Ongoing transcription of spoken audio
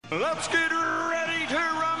Let's get ready to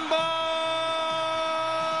rumble!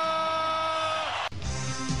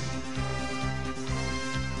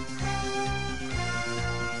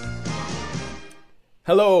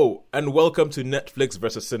 Hello, and welcome to Netflix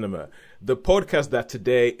vs. Cinema, the podcast that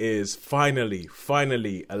today is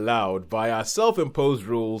finally allowed by our self-imposed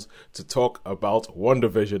rules to talk about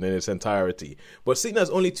WandaVision in its entirety. But seeing as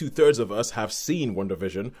only 2/3 of us have seen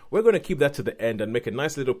WandaVision, we're going to keep that to the end and make a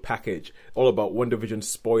nice little package all about WandaVision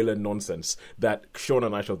spoiler nonsense that Sean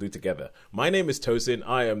and I shall do together. My name is Tosin,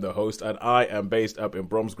 I am the host, and I am based up in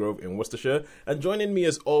Bromsgrove in Worcestershire. And joining me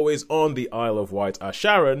as always on the Isle of Wight are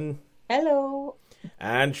Sharon. Hello.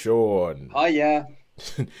 And Sean. Oh, yeah.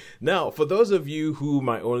 Now, for those of you who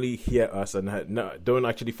might only hear us and don't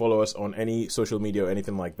actually follow us on any social media or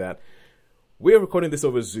anything like that, we're recording this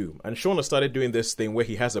over Zoom. And Sean has started doing this thing where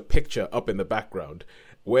he has a picture up in the background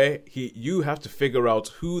where you have to figure out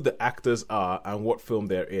who the actors are and what film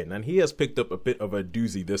they're in. And he has picked up a bit of a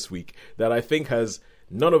doozy this week that I think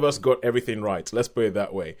none of us got everything right. Let's put it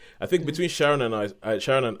that way. I think between Sharon and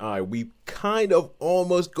I, we kind of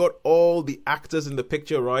almost got all the actors in the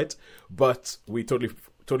picture right, but we totally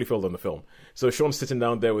failed on the film. So Sean's sitting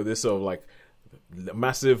down there with this sort of like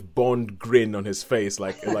massive Bond grin on his face,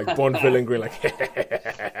 like Bond villain grin, like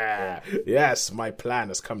yes, my plan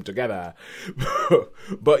has come together.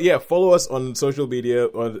 But yeah, follow us on social media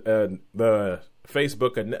on the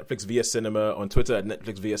Facebook at Netflix via Cinema, on Twitter at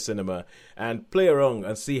Netflix via Cinema, and play around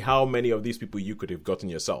and see how many of these people you could have gotten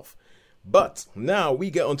yourself. But now we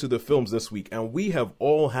get onto the films this week, and we have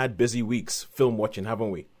all had busy weeks film watching,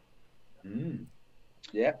 haven't we?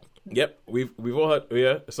 Yeah. Yep, we've all had,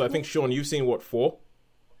 yeah. So I think Sean, you've seen what, 4?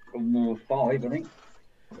 5, I think.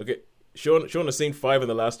 Okay, Sean has seen 5 in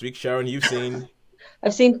the last week. Sharon, you've seen?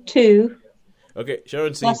 I've seen 2. Okay,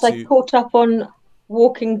 Sharon's seen 2. Plus, I caught up on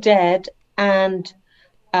Walking Dead and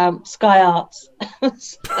Sky Arts.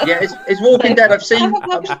 Yeah, it's Walking Dead. I've seen.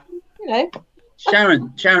 You know.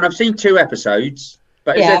 Sharon, I've seen 2 episodes,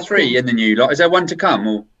 but is there 3 in the new lot? Is there one to come?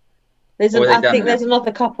 Or I think there's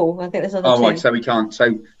another couple. I think there's another 2. Right, so we can't.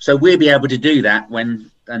 So we'll be able to do that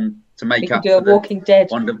to make we up. Do a Walking Dead.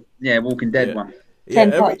 Walking Dead one.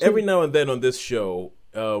 Yeah, every now and then on this show,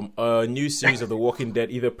 a new series of The Walking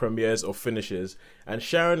Dead either premieres or finishes, and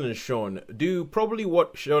Sharon and Sean do probably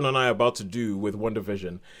what Sean and I are about to do with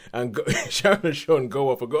WandaVision, and Sharon and Sean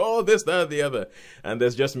go off and go, oh, this, that, the other, and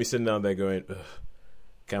there's just me sitting down there going,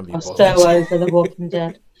 can't be bothered. I'm so over The Walking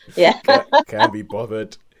Dead. Yeah. Can't be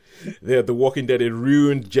bothered. The Walking Dead, it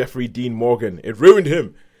ruined Jeffrey Dean Morgan. It ruined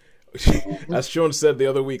him. As Sean said the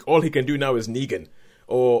other week, all he can do now is Negan,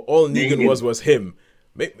 or all Negan was him.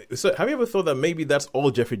 So have you ever thought that maybe that's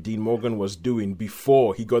all Jeffrey Dean Morgan was doing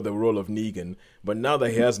before he got the role of Negan, but now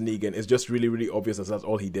that he has Negan, it's just really, really obvious that that's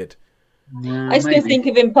all he did? I still think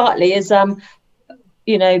of him partly as the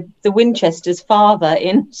Winchester's father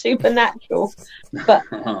in Supernatural, but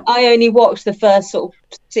I only watched the first sort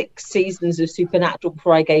of 6 seasons of Supernatural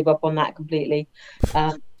before I gave up on that completely.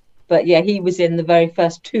 But yeah, he was in the very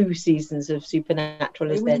first 2 seasons of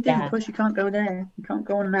Supernatural as their dad. Push, you can't go there. You can't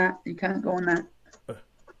go on that. You can't go on that.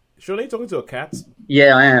 Sean, are you talking to a cat?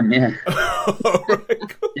 Yeah, I am, yeah.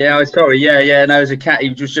 Yeah, I'm sorry. Yeah, no, there's a cat. He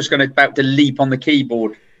was just about to leap on the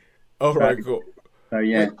keyboard. All right, cool. So,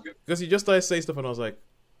 yeah. Because he just started saying stuff, and I was like,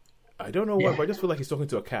 I don't know why, but I just feel like he's talking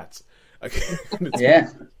to a cat.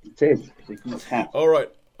 Yeah, it is. All right.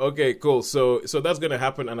 Okay, cool. So that's going to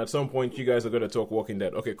happen, and at some point, you guys are going to talk Walking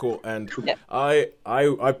Dead. Okay, cool. And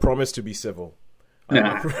I promise to be civil.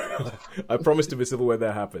 I promise to be civil when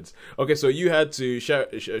that happens. Okay, so you had to,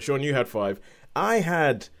 Sean, you had 5. I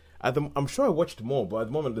had, I'm sure I watched more, but at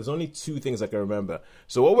the moment, there's only 2 things I can remember.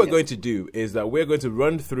 So what we're going to do is that we're going to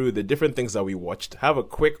run through the different things that we watched, have a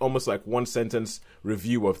quick, almost like 1-sentence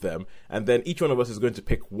review of them, and then each one of us is going to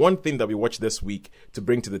pick one thing that we watched this week to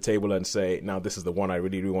bring to the table and say, now this is the one I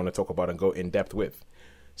really, really want to talk about and go in depth with.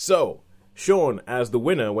 So, Sean, as the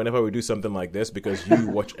winner, whenever we do something like this, because you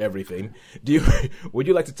watch everything, would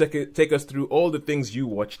you like to take us through all the things you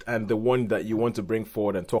watched and the one that you want to bring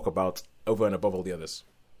forward and talk about over and above all the others?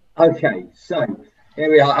 Okay, so here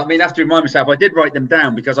we are. I mean, I have to remind myself, I did write them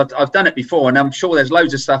down because I've done it before, and I'm sure there's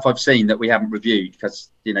loads of stuff I've seen that we haven't reviewed because,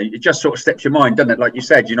 it just sort of slips your mind, doesn't it? Like you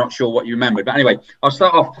said, you're not sure what you remember. But anyway, I'll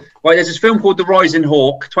start off. Right, there's this film called The Rising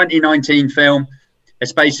Hawk, 2019 film.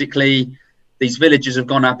 It's basically these villagers have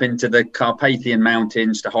gone up into the Carpathian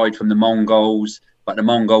Mountains to hide from the Mongols, but the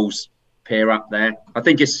Mongols appear up there. I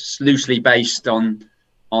think it's loosely based on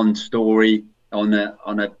a story of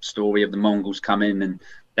the Mongols coming, and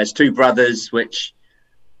there's 2 brothers, which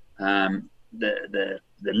the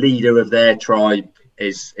leader of their tribe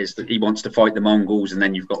is that he wants to fight the Mongols, and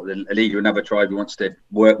then you've got the leader of another tribe who wants to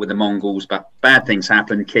work with the Mongols, but bad things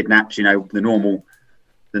happen, kidnaps, the normal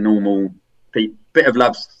bit of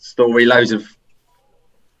love story, loads of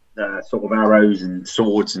sort of arrows and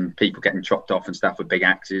swords and people getting chopped off and stuff with big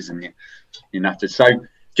axes and you have to. So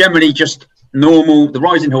generally just normal. The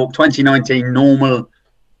Rising Hawk 2019, normal,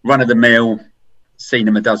 run of the mill. Seen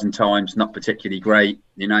them a dozen times, not particularly great.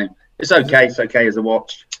 It's okay. It's okay as a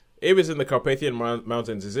watch. It was in the Carpathian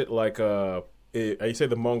Mountains. Is it like you say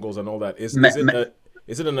the Mongols and all that? Is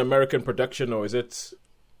it an American production or is it?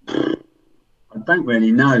 I don't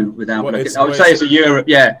really know without looking. I would say it's a Europe.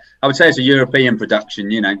 Yeah, I would say it's a European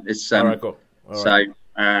production. It's all right, cool. All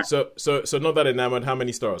right. So not that enamored. How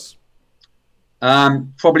many stars?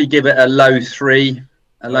 Probably give it a low 3.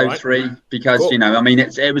 Right. 3 because cool.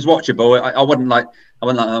 It was watchable. I wouldn't like.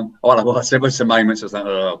 There was some moments I was like,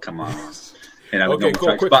 oh come on. Okay,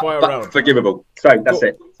 cool. Quick fire round. Forgivable. So that's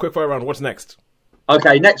it. Quick fire round. What's next?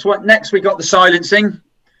 Okay, next we got The Silencing.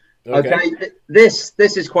 Okay, this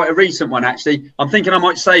is quite a recent one actually. I'm thinking I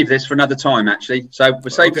might save this for another time actually. So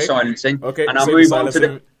we'll save The Silencing. Okay, and I'll move on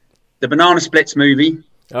to the Banana Splits movie.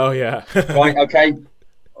 Oh yeah. Right. Okay.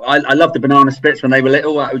 I love the Banana Splits when they were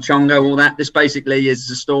little. Uchongo, all that. This basically is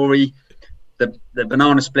the story. The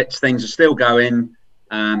Banana Splits things are still going.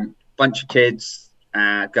 Bunch of kids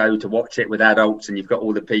go to watch it with adults, and you've got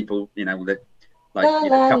all the people,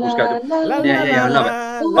 couples go to. Yeah, I love it.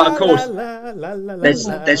 But of course,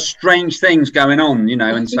 there's strange things going on,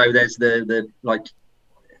 and so there's the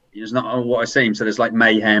it's not what I seem. So there's like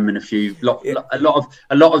mayhem and a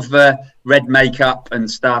lot of red makeup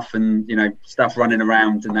and stuff, and stuff running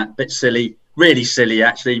around and that bit silly, really silly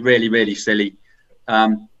actually, really really silly.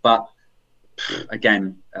 But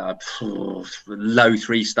again, low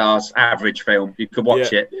 3 stars, average film. You could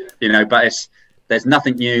watch it, but there's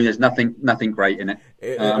nothing new. There's nothing great in it.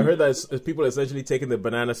 I heard that people essentially taking the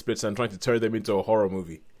Banana Splits and trying to turn them into a horror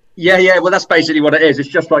movie. Yeah. Well, that's basically what it is. It's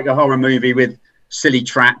just like a horror movie with silly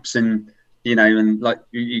traps and and like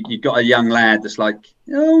you got a young lad that's like,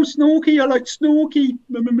 oh, Snorky, I like Snorky.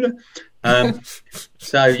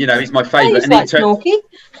 So he's my favourite. And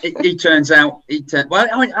he turns out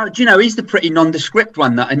well, he's the pretty nondescript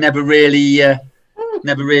one that I never really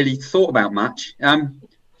thought about much. And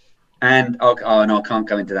I can't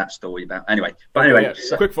go into that story about anyway. But anyway,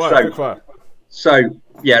 quick fire. So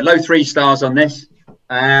yeah, low 3 stars on this.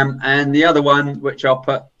 And the other one, which I'll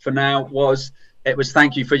put for now, was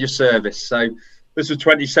Thank You for Your Service. So this was a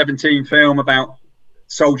 2017 film about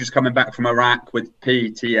soldiers coming back from Iraq with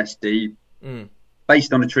PTSD,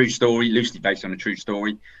 based on a true story, loosely based on a true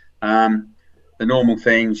story. The normal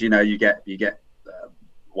things, you get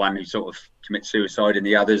one who sort of commits suicide, and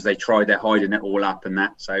the others, they try, they're hiding it all up and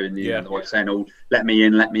that. So and the wife saying, "Oh, let me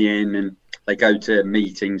in," and they go to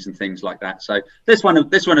meetings and things like that. So this one will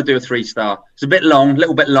do a 3 star. It's a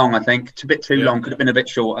little bit long, I think. It's a bit too long. Could have been a bit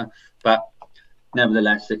shorter, but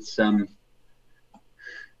nevertheless, it's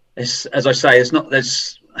as I say, it's not.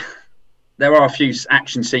 There are a few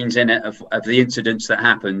action scenes in it of the incidents that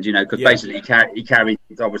happened, because basically he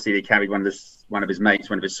carried one of his mates,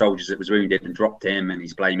 one of his soldiers that was wounded, and dropped him, and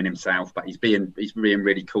he's blaming himself, but he's being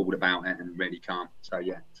really cool about it and really calm. So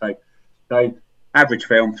yeah, so average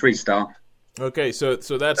film, 3 star. Okay, so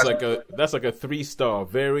that's like a 3 star,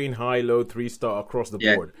 varying high, low, 3 star across the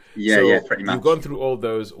board. Yeah, pretty much. You've gone through all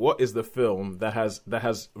those. What is the film that has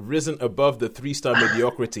risen above the 3 star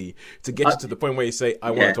mediocrity to get you to the point where you say,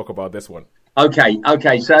 I want to talk about this one? Okay.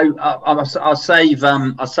 So I'll save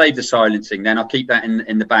The Silencing. Then I'll keep that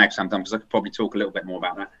in the bag sometimes, because I could probably talk a little bit more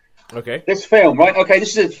about that. Okay. This film, right? Okay,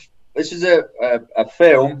 this is a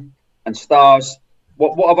film and stars.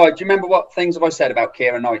 What do you remember? What things have I said about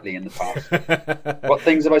Keira Knightley in the past? What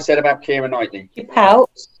things have I said about Keira Knightley? She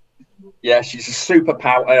pouts. Yeah, she's a super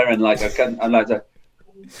pouter and Now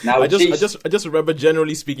I just remember,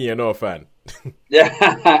 generally speaking, you're not a fan.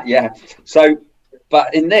 Yeah. So,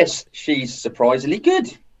 but in this, she's surprisingly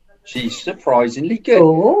good.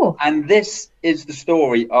 Oh. And this is the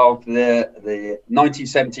story of the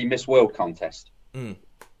 1970 Miss World contest.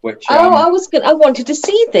 Which, I wanted to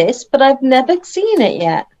see this, but I've never seen it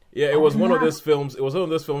yet. Yeah, it was one of those films. It was one of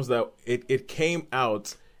those films that it came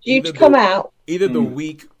out. Either the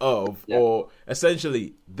week of, or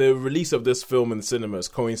essentially the release of this film in the cinemas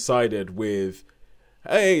coincided with,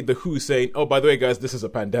 hey, The Who saying, "Oh, by the way, guys, this is a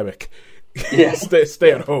pandemic. Yeah.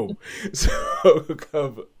 stay at home." So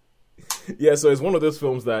it's one of those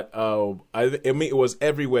films that it was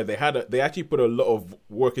everywhere. They actually put a lot of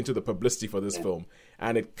work into the publicity for this film,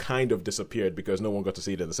 and it kind of disappeared because no one got to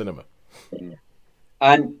see it in the cinema.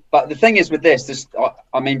 But the thing is with this,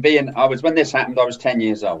 I mean, when this happened, I was 10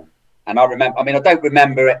 years old. And I remember, I mean, I don't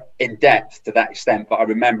remember it in depth to that extent, but I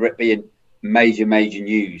remember it being major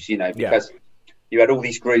news, you know, because you had all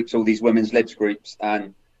these groups, all these women's libs groups,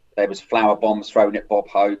 and there was flower bombs thrown at Bob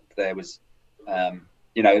Hope. There was,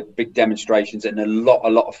 you know, big demonstrations and a lot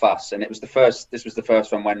of fuss. And this was the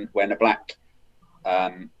first one when a black,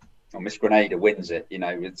 Miss Grenada wins it, you know,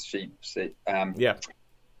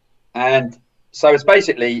 and so it's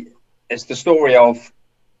the story of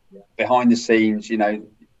behind the scenes, you know,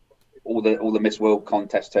 all the Miss World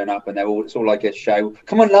contests turn up and it's all like a show.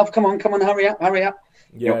 Come on, love, come on, hurry up.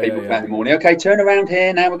 You know, people about the morning. Okay, turn around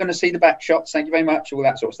here now. We're going to see the back shots. Thank you very much. All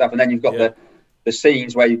that sort of stuff. And then you've got the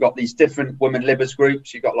scenes where you've got these different women libbers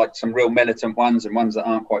groups. You've got like some real militant ones and ones that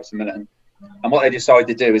aren't quite so militant. And what they decided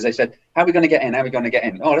to do is they said, how are we going to get in?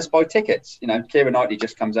 Oh, let's buy tickets. You know, Keira Knightley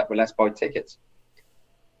just comes up with let's buy tickets.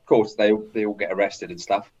 Of course, they all get arrested and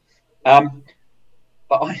stuff.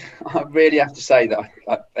 But I really have to say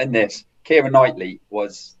that in this, Keira Knightley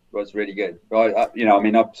was really good. You know, I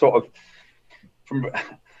mean, I'm sort of from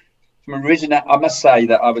original. I must say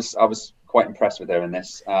that I was quite impressed with her in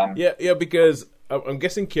this. Because I'm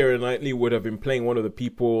guessing Keira Knightley would have been playing one of the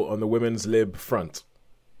people on the women's lib front.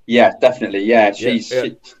 Yeah, definitely. Yeah,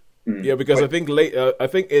 because I think I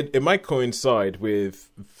think it might coincide with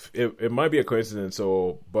it might be a coincidence,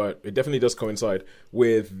 but it definitely does coincide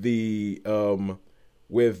with the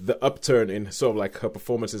upturn in sort of like her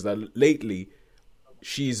performances, that lately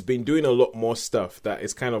she's been doing a lot more stuff that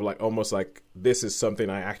is kind of like almost like this is something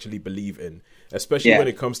I actually believe in, especially when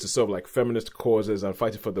it comes to sort of like feminist causes and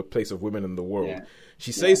fighting for the place of women in the world.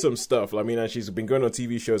 She says some stuff, I mean, and she's been going on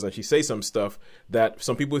TV shows and she says some stuff that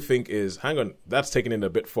some people think is, hang on, that's taking it a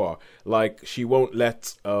bit far. Like she won't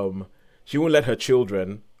let her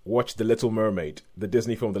children watch The Little Mermaid, the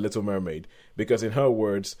Disney film The Little Mermaid, because in her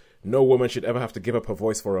words, no woman should ever have to give up her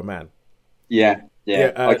voice for a man. And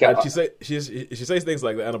she says things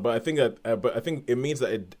like that, but I think it means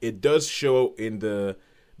that it does show in the,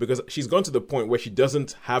 because she's gone to the point where she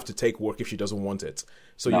doesn't have to take work if she doesn't want it.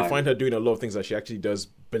 So you find her doing a lot of things that she actually does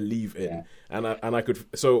believe in, and I could.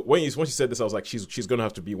 So when she said this, I was like, she's going to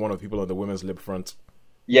have to be one of the people on the women's lib front.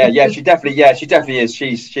 She definitely is.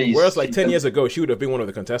 She's. Whereas like 10 years ago, she would have been one of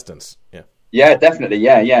the contestants. Yeah, definitely.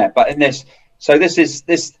 But in this, so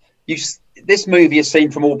this movie is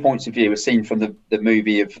seen from all points of view. It's seen from the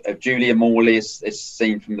movie of Julia Morley. It's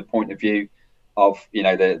seen from the point of view of, you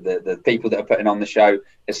know, the people that are putting on the show.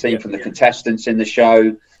 It's seen from the contestants in the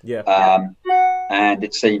show. And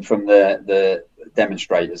it's seen from the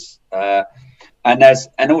demonstrators. And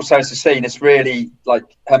also it's a scene. It's really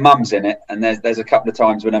like her mum's in it, and there's a couple of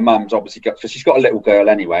times when her mum's obviously got, because she's got a little girl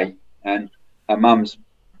anyway, and her mum's,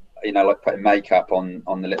 you know, like putting makeup on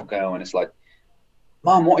the little girl, and it's like,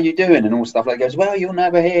 Mum, what are you doing? And all stuff like that. Goes, well, you'll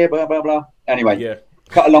never hear, blah blah blah. Anyway,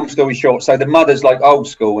 cut a long story short. So the mother's like old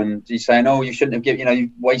school, and she's saying, oh, you shouldn't have given, you know,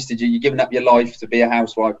 you've given up your life to be a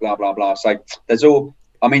housewife, blah blah blah. So there's all.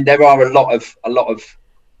 I mean, there are a lot of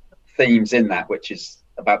themes in that, which is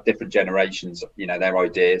about different generations, you know, their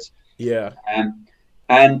ideas. I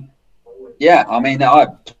mean,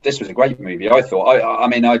 this was a great movie. I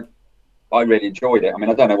thought. I really enjoyed it. I mean,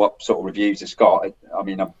 I don't know what sort of reviews it's got. I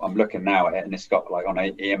mean, I'm looking now at it, and it's got like on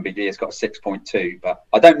EMBD, it's got a 6.2. But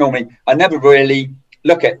I never really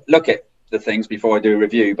look at the things before I do a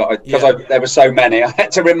review. But there were so many, I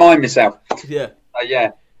had to remind myself. But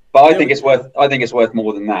I think it's worth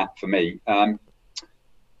more than that for me. I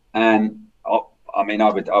mean, I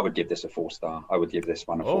would give this a 4-star. I would give this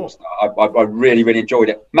one a 4-star. I really, really enjoyed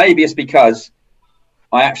it. Maybe it's because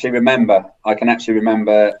I can actually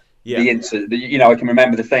remember the incident. You know, I can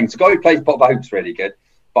remember the things. The guy who plays Bob Hope's really good,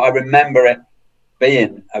 but I remember it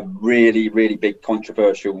being a really, really big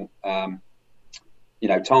controversial, you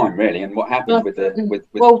know, time really, and what happened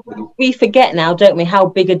we forget now, don't we, how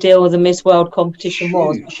big a deal the Miss World competition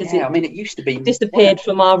was? Because I mean, it used to be disappeared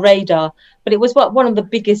from our radar, but it was one of the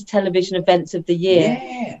biggest television events of the year.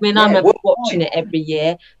 I mean, I remember watching it every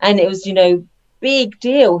year, and it was, you know, big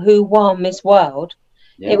deal who won Miss World.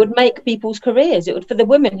 It would make people's careers. It would, for the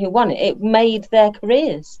women who won it, it made their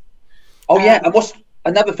careers. And what's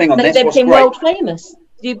another thing on this? They became world famous.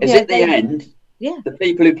 At the end, the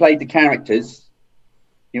people who played the characters,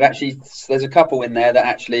 there's a couple in there that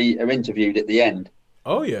actually are interviewed at the end.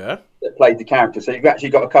 That played the characters. So you've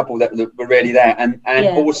actually got a couple that were really there, and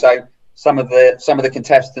also some of the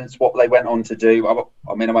contestants, what they went on to do.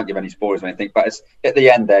 I mean, I won't give any spoilers or anything, but it's at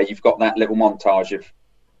the end there. You've got that little montage of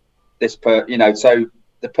this you know, so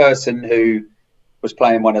the person who was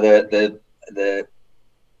playing one of the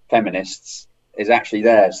feminists is actually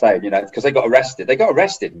there saying, because they got arrested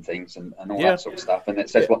and things and all that sort of stuff, and it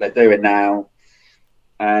says what they're doing now.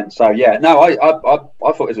 And so I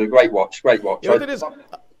thought it was a great watch.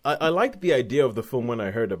 I liked the idea of the film when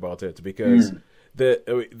I heard about it, because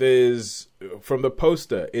there's, from the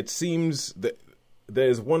poster, it seems that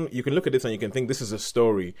there's one, you can look at this and you can think this is a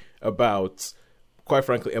story about, quite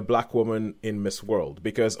frankly, a black woman in Miss World,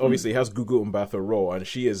 because obviously it has Gugu Mbatha-Raw, and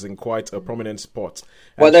she is in quite a prominent spot.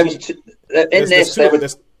 And well, there's two Miss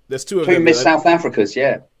South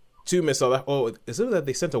Africas, two Miss South. Oh, is it that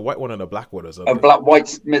they sent a white one and a black one or something?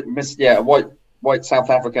 A white South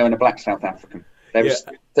Africa and a black South African. I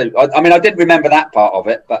didn't remember that part of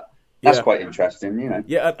it, but that's quite interesting,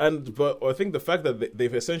 Yeah, but I think the fact that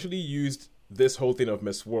they've essentially used this whole thing of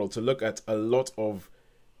Miss World to look at a lot of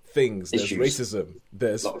things. There's racism,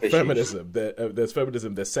 there's feminism, there's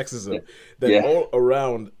sexism, that all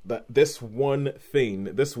around that this one thing,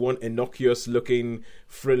 this one innocuous looking,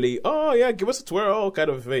 frilly, give us a twirl kind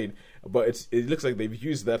of thing. But it looks like they've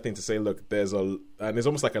used that thing to say, look, there's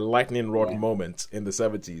almost like a lightning rod moment in the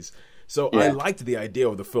 70s. So I liked the idea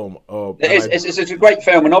of the film. It's a great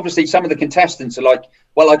film, and obviously some of the contestants are like,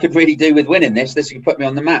 well, I could really do with winning this. This could put me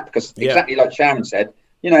on the map, because exactly like Sharon said,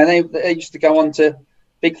 they used to go on to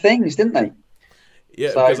big things, didn't they?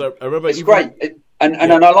 Yeah, so because I remember it's great, and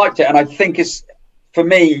I liked it, and I think for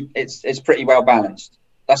me it's pretty well balanced.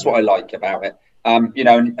 That's what I like about it. And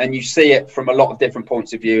you see it from a lot of different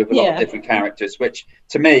points of view of a lot of different characters, which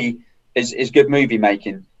to me is good movie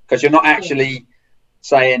making, because you're not actually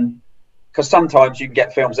saying. Because sometimes you can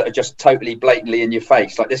get films that are just totally blatantly in your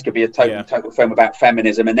face. Like this could be a total film about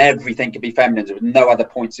feminism, and everything could be feminism with no other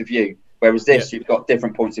points of view. Whereas this, you've got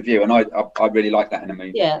different points of view, and I really like that in a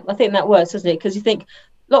movie. Yeah, I think that works, doesn't it? Because you think,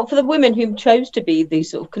 for the women who chose to be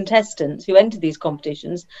these sort of contestants who entered these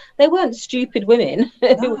competitions, they weren't stupid women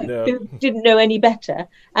who didn't know any better.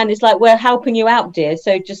 And it's like, we're helping you out, dear.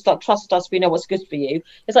 So just trust us. We know what's good for you.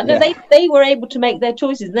 It's like, no, they were able to make their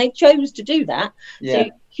choices, and they chose to do that. Yeah.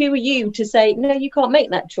 So who are you to say, no, you can't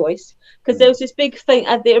make that choice? Because there was this big thing,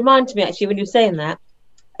 it reminded me actually when you were saying that,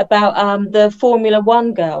 about the Formula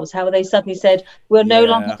One girls, how they suddenly said, we're no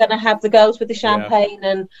longer going to have the girls with the champagne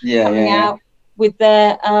and coming out with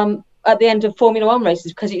their, at the end of Formula One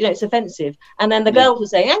races, because it's offensive. And then the girls were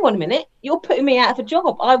saying, hang on a minute, you're putting me out of a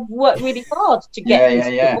job. I've worked really hard to get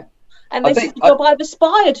this job. And this is the job I've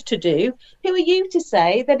aspired to do. Who are you to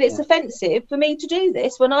say that it's offensive for me to do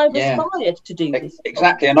this when I've aspired to do this?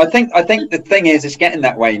 Exactly. And I think the thing is, it's getting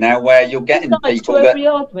that way now, where you're getting people to every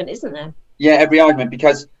argument, isn't there? Yeah, every argument.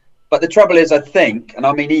 But the trouble is, I think, and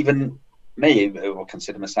I mean, even me, who will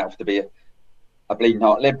consider myself to be a bleeding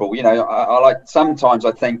heart liberal, I like, sometimes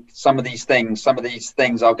I think some of these things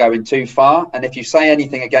are going too far. And if you say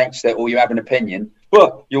anything against it, or you have an opinion,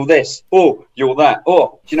 well, you're this, or you're that,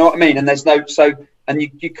 or do you know what I mean? And there's and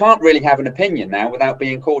you can't really have an opinion now without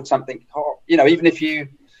being called something, even if you're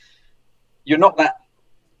not that,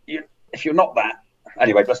 if you're not that.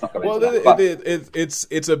 Anyway, let's not go into that.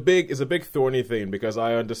 It's a big thorny thing, because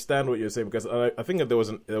I understand what you're saying, because I think that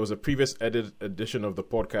there was a previous edition of the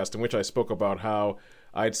podcast in which I spoke about how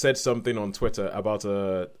I'd said something on Twitter about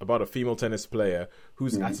a female tennis player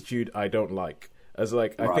whose attitude I don't like. As I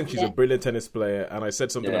think she's a brilliant tennis player, and I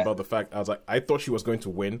said something about the fact, I was like, I thought she was going to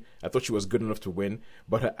win. I thought she was good enough to win,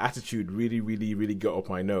 but her attitude really, really, really got up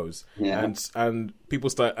my nose. Yeah. And people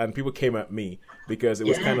came at me, because it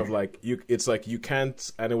was kind of like it's like you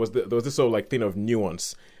can't, and there was this sort of thing of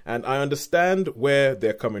nuance. And I understand where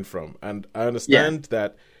they're coming from, and I understand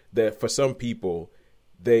that for some people,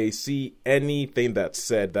 they see anything that's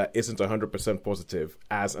said that isn't 100% positive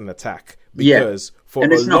as an attack, because for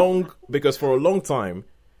a long time,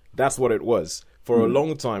 that's what it was. For a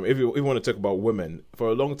long time, if you want to talk about women, for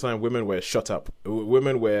a long time, women were shut up.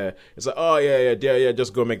 Women were, it's like, oh yeah,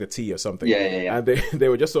 just go make the tea or something. And they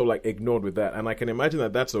were just sort of ignored with that. And I can imagine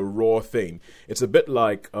that that's a raw thing. It's a bit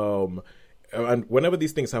like, and whenever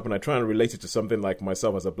these things happen, I try and relate it to something like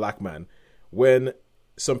myself as a black man. When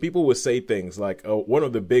some people will say things like, one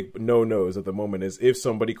of the big no-nos at the moment is if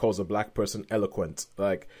somebody calls a black person eloquent,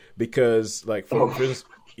 because for instance,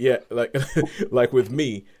 like with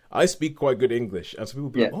me, I speak quite good English, and some people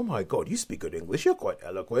be like, oh my God, you speak good English, you're quite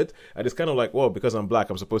eloquent. And it's kind of like, well, because I'm black,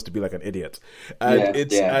 I'm supposed to be like an idiot. And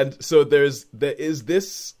and so there is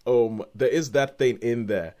that thing in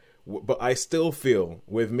there. But I still feel,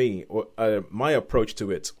 with me, my approach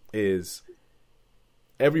to it is,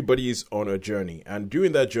 everybody's on a journey, and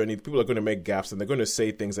during that journey, people are going to make gaps, and they're going to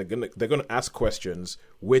say things. They're going to ask questions,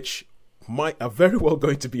 which are very well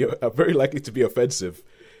going to be very likely to be offensive.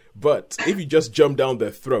 But if you just jump down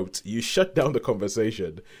their throat, you shut down the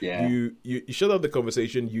conversation. Yeah. You shut down the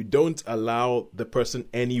conversation. You don't allow the person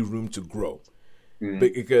any room to grow.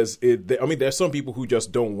 Because there are some people who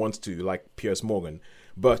just don't want to, like Piers Morgan.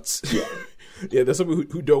 But yeah, there's some people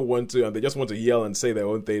who don't want to, and they just want to yell and say their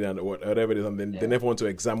own thing and whatever it is, and then they never want to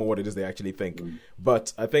examine what it is they actually think.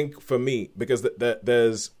 But I think for me, because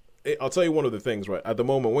I'll tell you one of the things, right? At the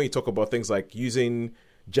moment, when you talk about things like using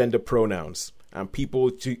gender pronouns and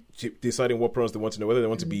people to deciding what pronouns they want to know, whether they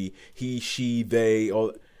want to be he, she, they,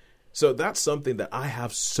 or... So that's something that I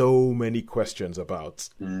have so many questions about.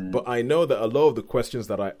 But I know that a lot of the questions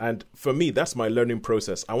and for me, that's my learning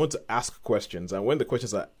process. I want to ask questions. And when the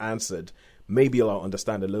questions are answered, maybe I'll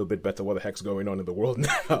understand a little bit better what the heck's going on in the world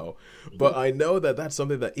now. But I know that that's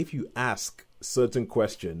something that if you ask certain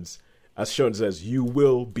questions, as Sean says, you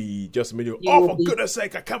will be just immediately, for goodness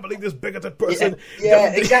sake, I can't believe this bigoted person.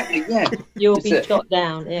 Yeah, exactly. Yeah, you'll be shot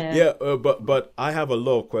down. Yeah. But I have a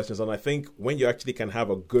lot of questions, and I think when you actually can have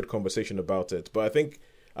a good conversation about it. But I think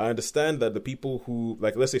I understand that the people who,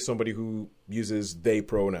 like, let's say somebody who uses they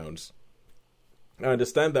pronouns, I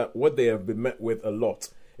understand that what they have been met with a lot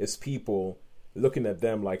is people looking at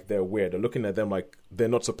them like they're weird, or looking at them like they're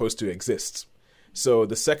not supposed to exist. So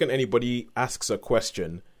the second anybody asks a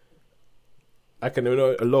question, I can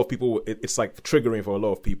know a lot of people, it's like triggering for a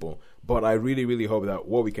lot of people. But I really, really hope that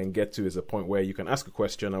what we can get to is a point where you can ask a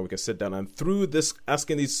question and we can sit down, and through this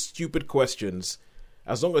asking these stupid questions,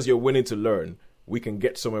 as long as you're willing to learn, we can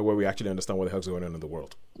get somewhere where we actually understand what the hell's going on in the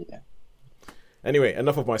world. Yeah. Anyway,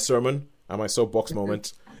 enough of my sermon and my soapbox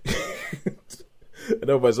moment.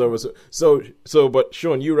 Enough of my sermon. But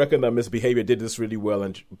Sean, you reckon that Misbehavior did this really well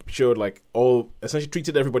and showed essentially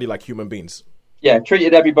treated everybody like human beings? Yeah,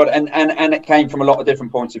 treated everybody, and it came from a lot of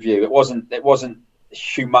different points of view. It wasn't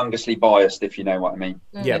humongously biased, if you know what I mean.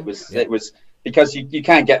 Yeah, it was because you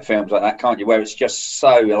can get films like that, can't you? Where it's just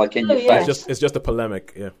so like in your face. It's just a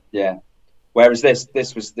polemic. Yeah. Yeah. Whereas this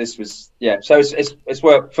was yeah. So it's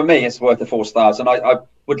worth, for me. It's worth the 4 stars, and I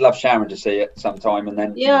would love Sharon to see it sometime, and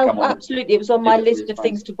then come on. Absolutely, it was on my list of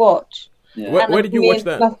things to watch. Yeah. Where did you watch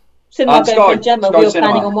that? Cinema Sky, Gemma. We were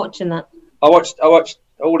planning on watching that. I watched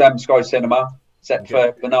all them Sky Cinema, except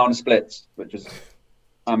for Banana Splits, which was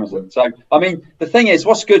Amazon. So I mean, the thing is,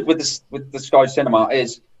 what's good with the Sky Cinema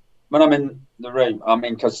is when I'm in the room,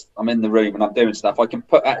 because I'm in the room and I'm doing stuff, I can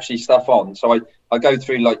put actually stuff on. So I go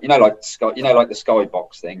through like the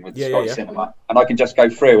Skybox thing with Sky Cinema, and I can just go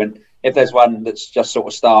through, and if there's one that's just sort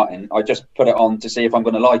of starting, I just put it on to see if I'm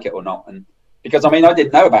going to like it or not. And because I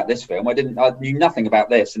didn't know about this film, I knew nothing about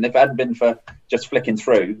this, and if it hadn't been for just flicking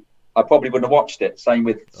through, I probably wouldn't have watched it. Same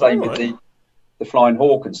with the Flying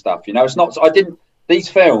Hawk and stuff. It's not. These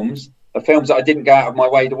films are films that I didn't go out of my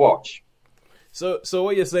way to watch. So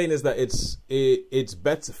what you're saying is that it's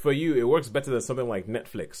better for you. It works better than something like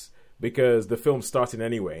Netflix because the film's starting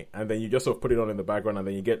anyway, and then you just sort of put it on in the background, and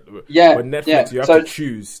then you get But Netflix, you have to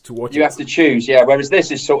choose to watch. You have to choose, yeah. Whereas this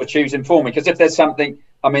is sort of choosing for me, because if there's something,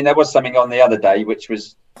 there was something on the other day which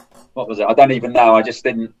was, what was it? I don't even know.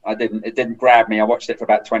 It didn't grab me. I watched it for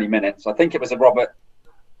about 20 minutes. I think it was Robert.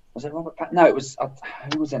 Was it Robert? No, it was.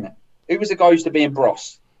 Who was in it? Who was the guy who used to be in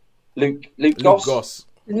Bros? Luke Goss.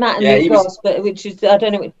 Matt and Luke Goss, but which is, I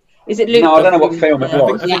don't know. Is it Luke? No, I don't know what film it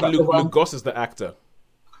was. I think Luke Goss is the actor.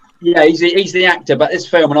 Yeah, he's the actor, but this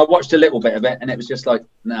film, and I watched a little bit of it, and it was just like,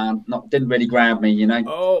 didn't really grab me,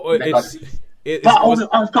 Oh,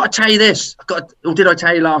 I've got to tell you this. Did I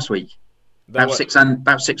tell you last week about Six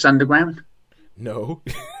Underground? No.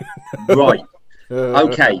 Right.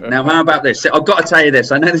 Okay. Now, how about this? I've got to tell you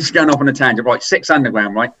this. I know this is going off on a tangent. Right, Six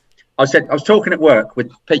Underground. Right. I was talking at work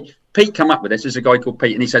with Pete. Pete come up with this. There's a guy called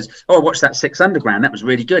Pete, and he says, "Oh, I watched that Six Underground. That was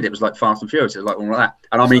really good. It was like Fast and Furious. It was like all that."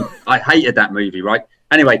 And I hated that movie. Right.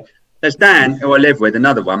 Anyway, there's Dan, who I live with,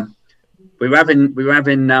 another one. We were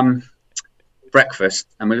having breakfast,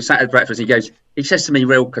 and we were sat at breakfast. He says to me,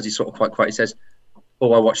 because he's sort of quite quiet. He says,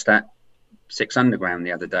 "Oh, I watched that Six Underground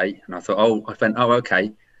the other day," and I thought, "Oh,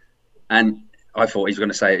 okay." And I thought he was going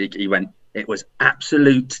to say he went, "It was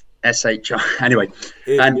absolute SHR." Anyway,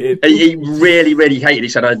 he really, really hated it. He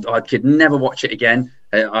said, I could never watch it again.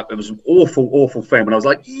 It was an awful film. And I was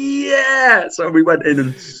like, yeah. So we went in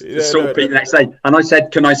and saw Pete the next day. And I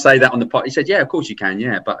said, can I say that on the pod? He said, yeah, of course you can.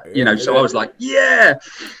 Yeah. But, so I was like, yeah.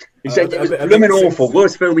 He said, it was blooming awful.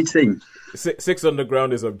 Worst film we'd seen. Six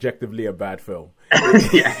Underground is objectively a bad film.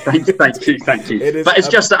 Yeah, thank you. But it's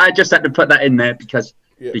just that I just had to put that in there because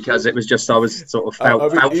it was just, I was sort of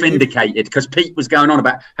felt vindicated because Pete was going on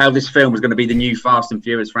about how this film was going to be the new Fast and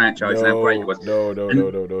Furious franchise and how great it was. No.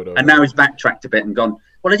 And now he's backtracked a bit and gone,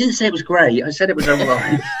 well, I didn't say it was great. I said it was all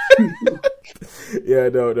right. Yeah,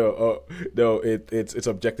 no. It's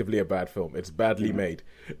objectively a bad film. It's badly made.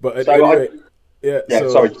 But So anyway, yeah. Yeah,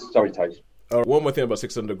 So, sorry, Toes. one more thing about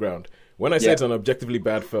Six Underground. When I say Yeah. it's an objectively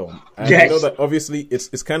bad film, and Yes. I know that obviously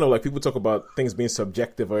it's kind of like people talk about things being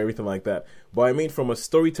subjective or everything like that. But I mean, from a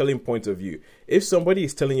storytelling point of view, if somebody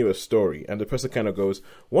is telling you a story and the person kind of goes,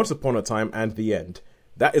 "Once upon a time" and the end,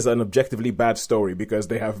 that is an objectively bad story because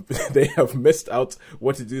they have they have missed out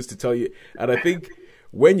what it is to tell you. And I think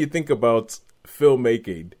when you think about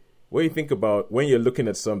filmmaking, when you think about when you're looking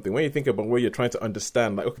at something, when you think about where you're trying to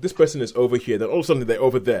understand, like, okay, this person is over here, then all of a sudden they're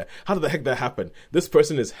over there. How did the heck that happen? This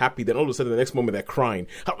person is happy, then all of a sudden the next moment they're crying.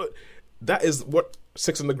 That is what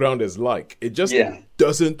Six Underground is like. It just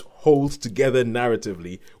doesn't hold together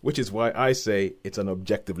narratively, which is why I say it's an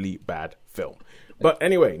objectively bad film. But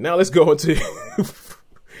anyway, now let's go on to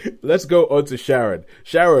Sharon.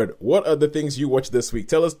 Sharon, what are the things you watched this week?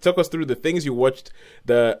 Talk us through the things you watched,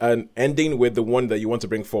 and ending with the one that you want to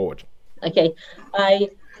bring forward. Okay, I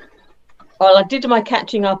did my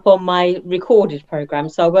catching up on my recorded program,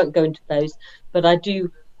 so I won't go into those. But I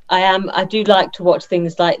do like to watch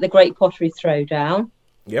things like The Great Pottery Throwdown.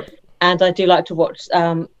 Yep. And I do like to watch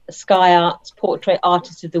Sky Arts Portrait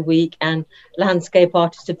Artist of the Week and Landscape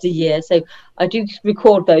Artist of the Year. So I do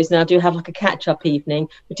record those, and I do have like a catch-up evening,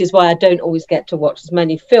 which is why I don't always get to watch as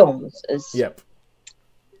many films as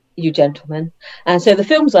you gentlemen. And so the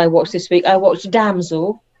films I watched this week, I watched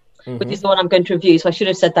Damsel, which is the one I'm going to review, so I should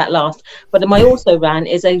have said that last. But my also ran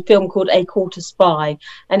is a film called A Call to Spy,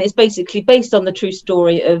 and it's basically based on the true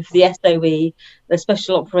story of the SOE, the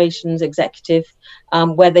Special Operations Executive,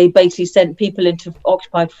 where they basically sent people into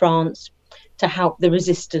occupied France to help the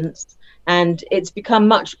resistance. And it's become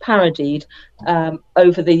much parodied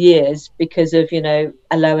over the years because of,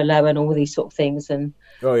 Allo and all these sort of things, and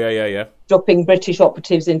dropping British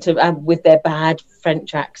operatives into with their bad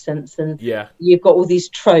French accents, and you've got all these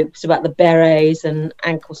tropes about the berets and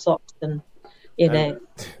ankle socks, and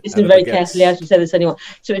listen very carefully as you say this anyone.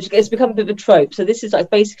 So it's become a bit of a trope. So this is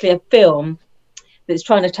like basically a film that's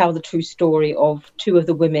trying to tell the true story of two of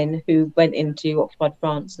the women who went into occupied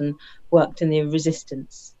France and worked in the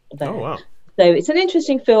resistance there. Oh wow! So it's an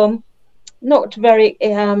interesting film, not very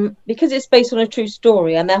because it's based on a true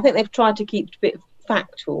story, and I think they've tried to keep it a bit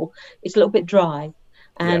factual. It's a little bit dry,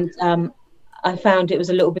 and I found it was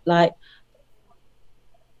a little bit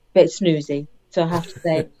bit snoozy, so I have to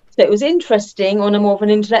say. So it was interesting on a more of an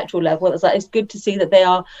intellectual level. It's good to see that they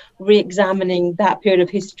are re-examining that period of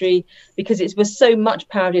history, because it was so much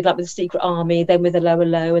parodied, like with the Secret Army, then with the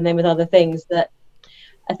Low, and then with other things, that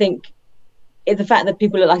I think the fact that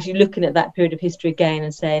people are actually looking at that period of history again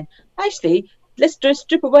and saying, actually, let's just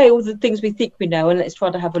strip away all the things we think we know and let's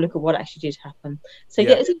try to have a look at what actually did happen. So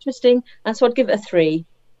it's interesting, and so I'd give it a 3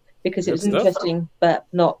 because it was interesting, but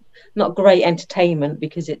not great entertainment,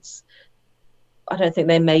 because I don't think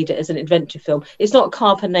they made it as an adventure film. It's not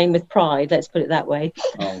Carpe Name with Pride, let's put it that way.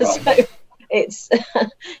 Oh, right. So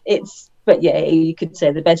but yeah, you could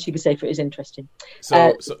say the best you could say for it is interesting.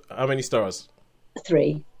 So how many stars?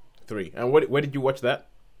 3. 3. And where did you watch that?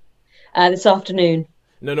 This afternoon.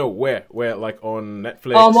 No, where? Like on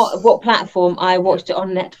Netflix? On what platform? I watched it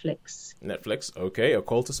on Netflix. Netflix, okay. A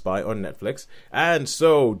Call to Spy on Netflix. And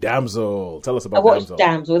so, Damsel. Tell us about Damsel. I watched Damsel.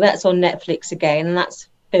 Damsel. That's on Netflix again, and that's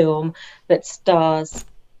a film that stars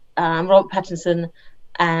Robert Pattinson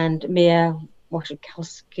and Mia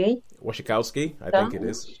Wasikowska. I think it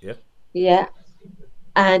is. Yeah. Yeah.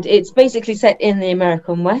 And it's basically set in the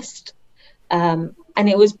American West. And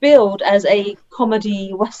it was billed as a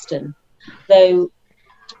comedy western, though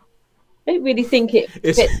I don't really think it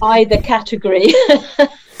fit either category.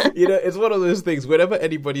 It's one of those things, whenever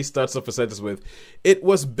anybody starts off a sentence with, it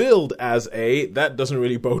was billed as that doesn't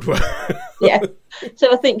really bode well. Yeah.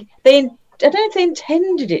 So I think I don't know if they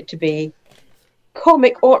intended it to be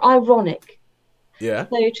comic or ironic. Yeah.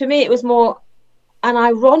 So to me, it was more an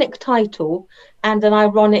ironic title and an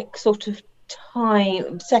ironic sort of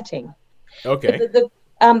time setting. Okay. But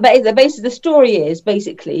the story is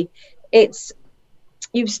basically it's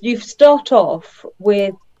you start off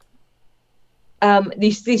with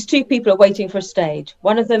these two people are waiting for a stage.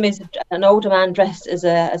 One of them is an older man dressed as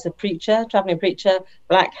a preacher, traveling preacher,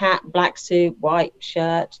 black hat, black suit, white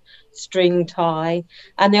shirt, string tie,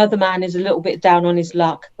 and the other man is a little bit down on his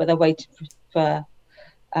luck, but they're waiting for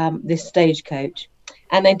this stagecoach.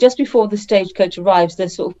 And then just before the stagecoach arrives, the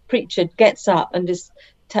sort of preacher gets up and just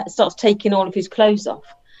starts taking all of his clothes off,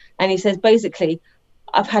 and he says basically,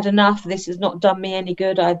 I've had enough. This has not done me any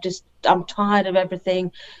good. I'm tired of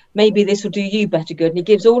everything. Maybe this will do you better good. And he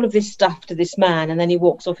gives all of this stuff to this man, and then he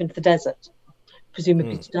walks off into the desert,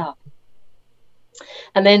 presumably to die.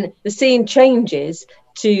 And then the scene changes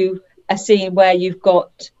to a scene where you've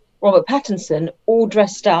got Robert Pattinson all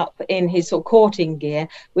dressed up in his sort of courting gear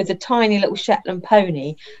with a tiny little Shetland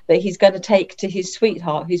pony that he's going to take to his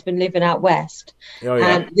sweetheart who's been living out west. Oh,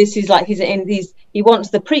 yeah. And this is like he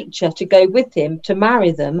wants the preacher to go with him to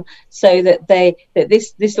marry them, so that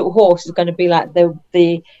this little horse is going to be like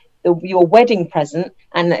your wedding present,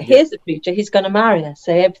 and that here's the preacher, he's going to marry her,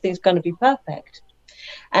 so everything's going to be perfect.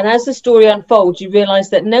 And as the story unfolds, you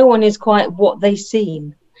realize that no one is quite what they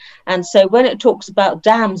seem. And so when it talks about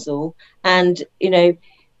damsel, and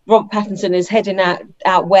Robert Pattinson is heading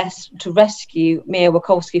out west to rescue Mia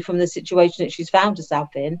Wasikowska from the situation that she's found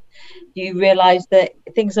herself in, you realise that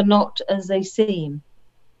things are not as they seem.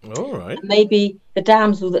 All right. And maybe the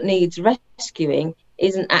damsel that needs rescuing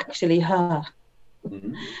isn't actually her.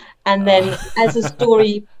 Mm-hmm. And then as the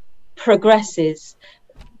story progresses,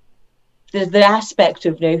 the aspect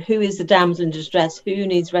of who is the damsel in distress, who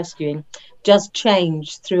needs rescuing, does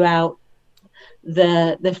change throughout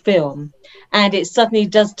the film, and it suddenly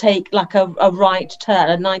does take like a right turn,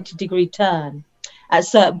 a 90-degree turn at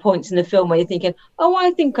certain points in the film where you're thinking, oh, I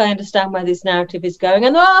think I understand where this narrative is going,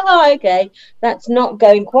 and okay, that's not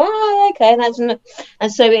going quite okay, that's not.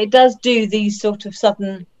 And so it does do these sort of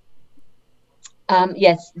sudden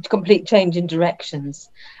complete change in directions,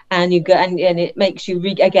 and you go and it makes you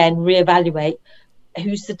reevaluate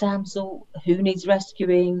who's the damsel, who needs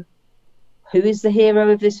rescuing, who is the hero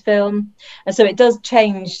of this film. And so it does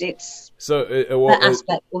change its that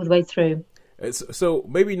aspect all the way through. So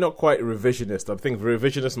maybe not quite revisionist. I think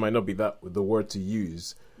revisionist might not be the word to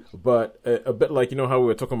use, but a bit like, how we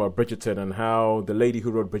were talking about Bridgerton and how the lady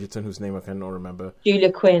who wrote Bridgerton, whose name I cannot remember.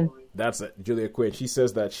 Julia Quinn. That's it, Julia Quinn. She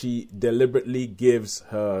says that she deliberately gives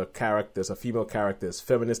her female characters,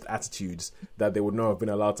 feminist attitudes that they would not have been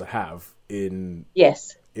allowed to have in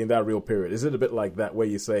that real period. Is it a bit like that, where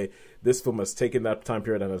you say this film has taken that time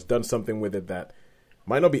period and has done something with it that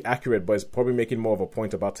might not be accurate, but is probably making more of a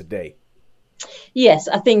point about today? Yes,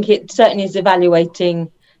 I think it certainly is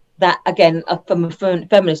evaluating that, again, from a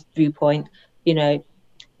feminist viewpoint. Robert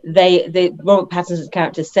Pattinson's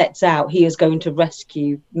character sets out, he is going to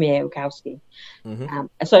rescue Mia Wasikowska. Mm-hmm.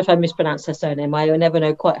 Sorry if I mispronounced her surname. I never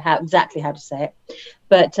know quite exactly how to say it.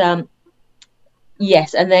 But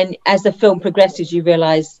yes, and then as the film progresses, you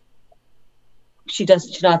realise she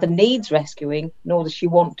neither needs rescuing nor does she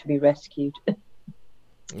want to be rescued.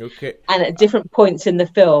 Okay. And at different points in the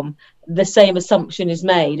film, the same assumption is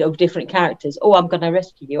made of different characters. Oh, I'm going to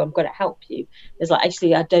rescue you. I'm going to help you. It's like,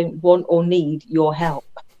 actually, I don't want or need your help.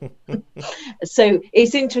 So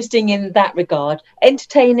it's interesting in that regard.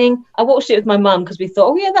 Entertaining. I watched it with my mum because we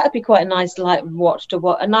thought, that'd be quite a nice watch to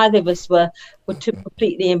watch. And neither of us were too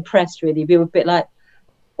completely impressed, really. We were a bit like,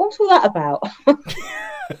 what's all that about?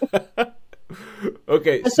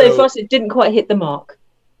 Okay. So for us, it didn't quite hit the mark.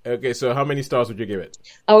 Okay, so how many stars would you give it?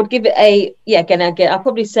 I would give it I'll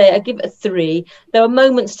probably say I give it a 3. There are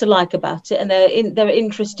moments to like about it, and there are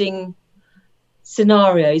interesting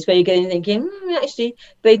scenarios where you're going thinking, actually,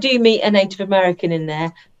 they do meet a Native American in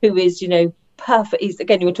there who is, perfect.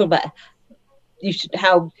 You were talking about you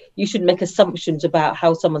shouldn't make assumptions about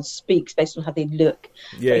how someone speaks based on how they look.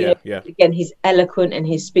 Yeah. Again, he's eloquent and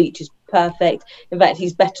his speech is perfect. In fact,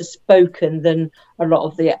 he's better spoken than a lot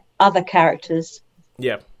of the other characters.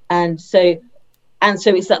 Yeah. And so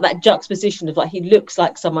it's like that juxtaposition of he looks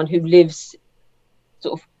like someone who lives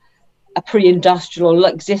sort of a pre-industrial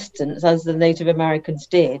existence as the Native Americans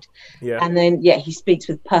did. Yeah. And then, he speaks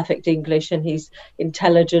with perfect English and he's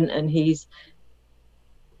intelligent and he's,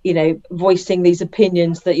 voicing these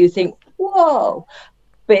opinions that you think, whoa.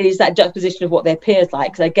 But it is that juxtaposition of what their peers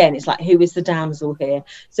like. Because again, it's like, who is the damsel here?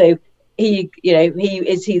 So is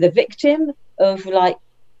he the victim of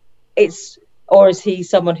or is he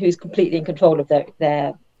someone who's completely in control of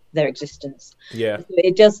their existence? Yeah. So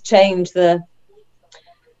it does change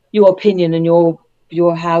your opinion and your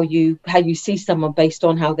how you see someone based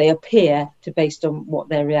on how they appear to based on what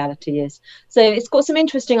their reality is. So it's got some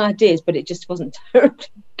interesting ideas, but it just wasn't terribly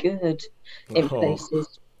good in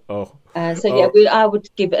places. I would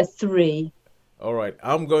give it a 3. All right,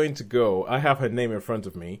 I'm going to go. I have her name in front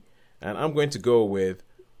of me, and I'm going to go with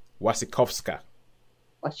Wasikowska.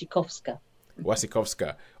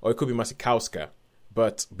 Wasikowska, or it could be Masikowska,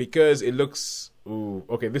 but because it looks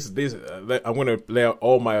okay, this I'm going to lay out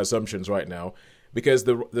all my assumptions right now, because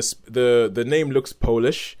the name looks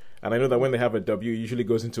Polish, and I know that when they have a W, it usually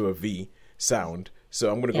goes into a V sound,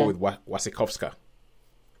 so I'm going to go with Wasikowska,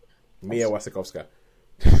 Mia Wasikowska.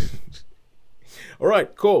 All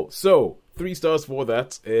right, cool. So 3 stars for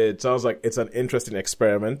that. It sounds like it's an interesting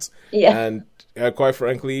experiment, and quite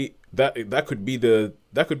frankly, that could be the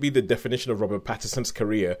definition of Robert Pattinson's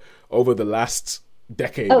career over the last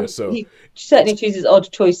decade or so. He certainly chooses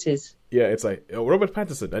odd choices. Yeah, it's like Robert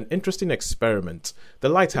Pattinson, an interesting experiment. The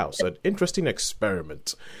Lighthouse, an interesting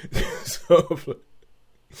experiment. So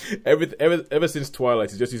ever since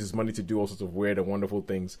Twilight, he just uses money to do all sorts of weird and wonderful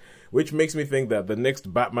things, which makes me think that the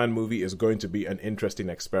next Batman movie is going to be an interesting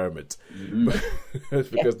experiment.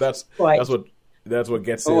 Because that's what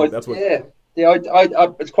gets in. That's what. Yeah.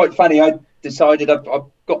 It's quite funny. I decided I've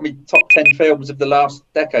got my top 10 films of the last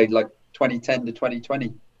decade, like 2010 to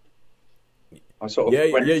 2020. I sort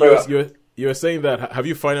of went through it. You were saying that. Have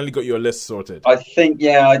you finally got your list sorted? I think,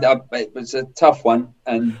 it was a tough one,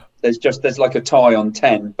 and there's like a tie on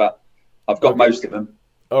 10, but I've got most of them.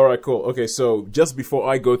 All right, cool. Okay, so just before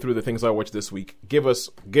I go through the things I watched this week, give us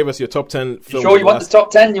your top 10 films. You sure you want the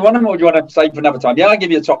top 10? You want them, or do you want to save for another time? Yeah, I'll give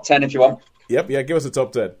you a top 10 if you want. Yep, give us a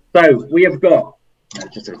top 10. So we have got.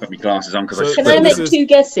 Just to put my glasses on because Can I make two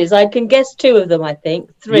guesses? I can guess two of them. I think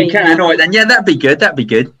 3. You can. All right, then. Yeah, that'd be good.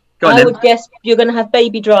 I would guess you're going to have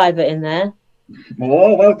Baby Driver in there.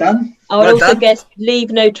 Oh, well done. I would also guess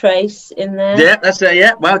Leave No Trace in there. Yeah, that's it.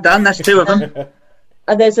 Yeah, well done. That's 2 of them.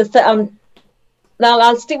 And there's a now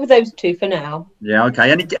I'll stick with those 2 for now. Yeah,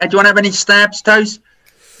 okay. Do you want to have any stabs, Toes?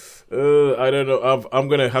 I don't know. I'm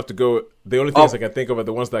gonna have to go. The only things I can think of are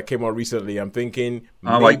the ones that came out recently. I'm thinking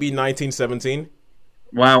maybe 1917.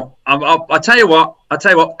 Well, I'll tell you what.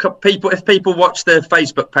 If people watch the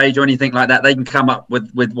Facebook page or anything like that, they can come up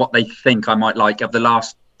with what they think I might like of the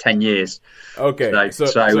last 10 years. Okay.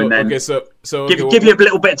 So give you a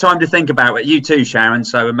little bit of time to think about it. You too, Sharon.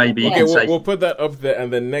 So maybe you can say. We'll put that up there,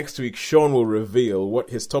 and then next week Sean will reveal what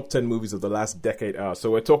his top 10 movies of the last decade are.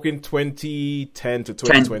 So we're talking 2010 to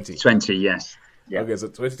 2020. 20, yes. Yeah. Okay, so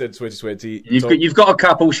 2010 to 2020. You've got a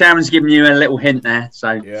couple. Sharon's giving you a little hint there.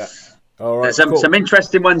 So yeah. All right. There's some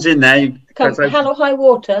interesting ones in there. Hell or High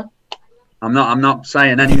Water. I'm not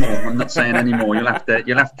saying anymore. You'll have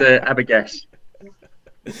to have a guess.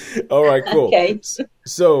 All right, cool. Okay.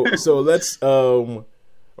 So let's all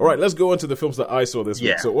right, let's go on to the films that I saw this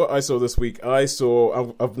week. So what I saw this week,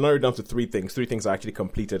 I've narrowed down to 3 things. 3 things I actually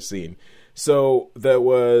completed seeing. So there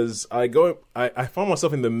was I found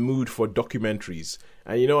myself in the mood for documentaries,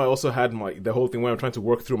 and I also had the whole thing where I'm trying to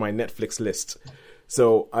work through my Netflix list.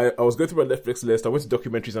 So I was going through my Netflix list. I went to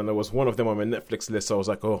documentaries, and there was one of them on my Netflix list. So I was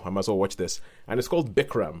like, I might as well watch this. And it's called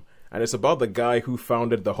Bikram, and it's about the guy who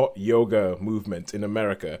founded the hot yoga movement in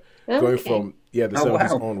America, going from the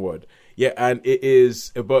 70s onward. Yeah, and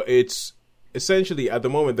it's essentially at the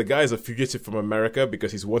moment the guy is a fugitive from America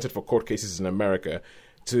because he's wanted for court cases in America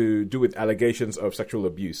to do with allegations of sexual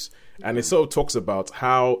abuse. And it sort of talks about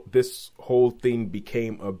how this whole thing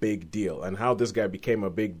became a big deal and how this guy became a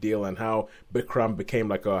big deal and how Bikram became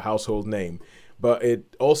like a household name. But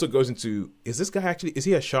it also goes into, is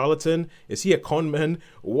he a charlatan? Is he a con man?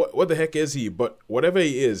 What the heck is he? But whatever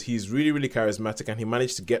he is, he's really, really charismatic, and he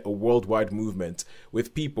managed to get a worldwide movement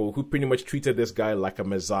with people who pretty much treated this guy like a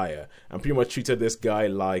messiah and pretty much treated this guy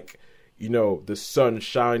like, the sun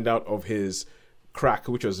shined out of his crack,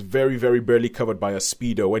 which was very, very barely covered by a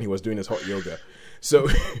Speedo when he was doing his hot yoga.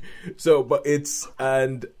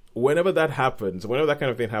 And whenever that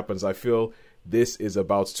kind of thing happens, I feel this is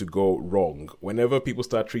about to go wrong. Whenever people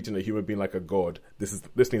start treating a human being like a god, this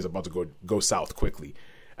thing's about to go south quickly.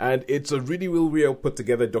 And it's a really, really well put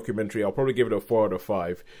together documentary. I'll probably give it a 4 out of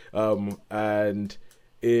 5. And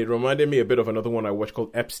it reminded me a bit of another one I watched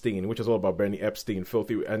called Epstein, which is all about Bernie Epstein,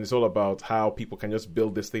 filthy, and it's all about how people can just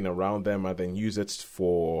build this thing around them and then use it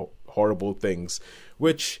for horrible things,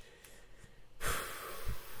 which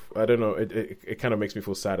I don't know. It kind of makes me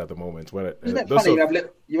feel sad at the moment. Isn't it funny?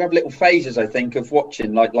 You have little phases, I think, of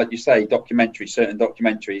watching, like you say, certain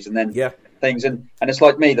documentaries, and then things, and it's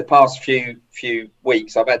like me. The past few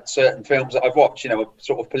weeks, I've had certain films that I've watched.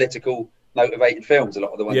 Sort of political motivated films. A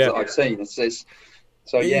lot of the ones that I've seen. It's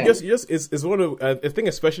one of I think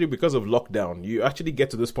especially because of lockdown, you actually get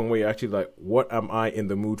to this point where you're actually like, what am I in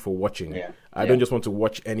the mood for watching? I don't just want to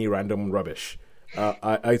watch any random rubbish.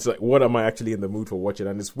 It's like, what am I actually in the mood for watching?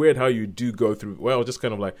 And it's weird how you do go through, just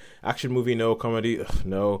kind of like action movie, no, comedy,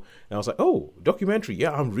 no. And I was like, documentary.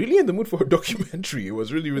 Yeah, I'm really in the mood for a documentary. It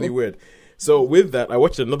was really, really weird. So with that, I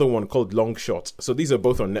watched another one called Long Shot. So these are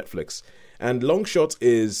both on Netflix. And Long Shot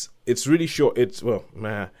it's really short. It's Long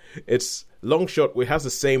Shot. It has the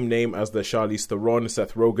same name as the Charlize Theron,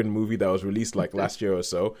 Seth Rogen movie that was released like last year or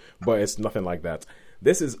so, but it's nothing like that.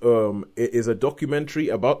 This is it is a documentary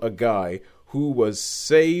about a guy who was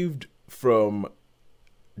saved from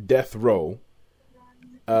death row.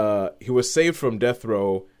 He was saved from death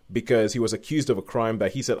row because he was accused of a crime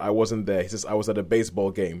that he said, I wasn't there. He says, I was at a baseball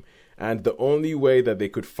game. And the only way that they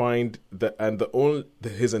could find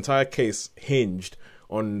his entire case hinged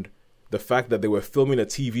on the fact that they were filming a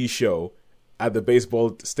TV show at the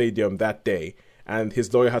baseball stadium that day. And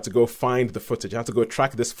his lawyer had to go find the footage, had to go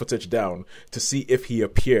track this footage down to see if he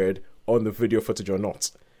appeared on the video footage or not.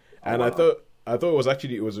 And I thought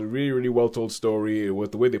it was a really, really well told story. It was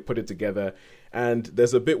the way they put it together. And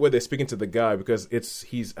there's a bit where they're speaking to the guy because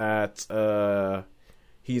he's at the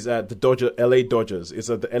LA Dodgers. It's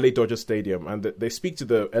at the LA Dodgers stadium, and they speak to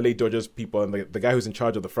the LA Dodgers people and the guy who's in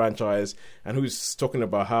charge of the franchise, and who's talking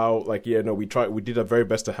about how we did our very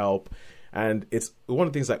best to help. And it's one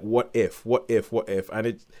of the things like, what if? And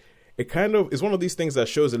it kind of is one of these things that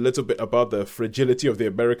shows a little bit about the fragility of the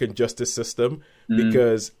American justice system,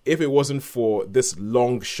 because if it wasn't for this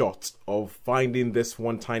long shot of finding this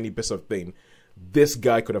one tiny bit of thing, this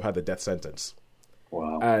guy could have had the death sentence.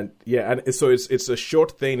 Wow. And so it's a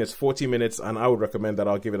short thing, it's 40 minutes, and I would recommend that.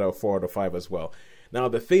 I'll give it a 4 out of 5 as well. Now,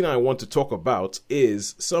 the thing I want to talk about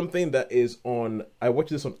is something that is I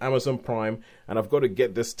watched this on Amazon Prime, and I've got to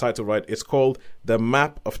get this title right. It's called The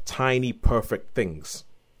Map of Tiny Perfect Things.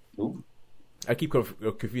 Ooh. I keep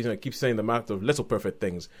confusing. I keep saying the map of little perfect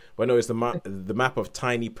things, but no, it's the map of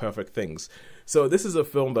tiny perfect things. So this is a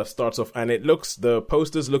film that starts off, and the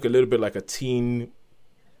posters look a little bit like a teen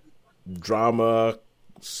drama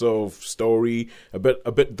story, a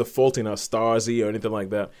bit defaulting as Starsy or anything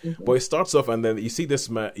like that. Mm-hmm. But it starts off, and then you see this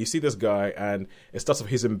guy, and it starts off.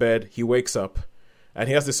 He's in bed. He wakes up, and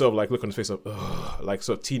he has this sort of like look on his face of like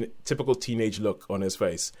sort of typical teenage look on his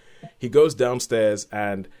face. He goes downstairs,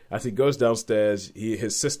 and as he goes downstairs,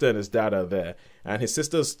 his sister and his dad are there, and his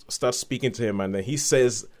sister starts speaking to him, and then he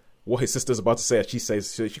says what his sister's about to say,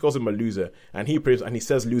 as she calls him a loser, and he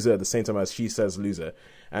says loser at the same time as she says loser,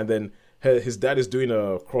 and then his dad is doing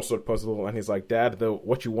a crossword puzzle, and he's like, Dad,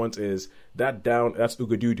 what you want is that down, that's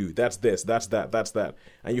ooga-doo-doo, that's this, that's that, that's that.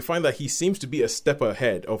 And you find that he seems to be a step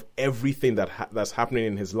ahead of everything that's happening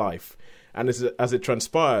in his life. And as it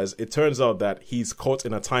transpires, it turns out that he's caught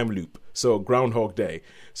in a time loop. So Groundhog Day.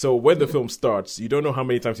 So when the film starts, you don't know how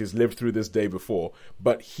many times he's lived through this day before,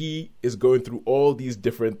 but he is going through all these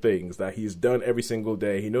different things that he's done every single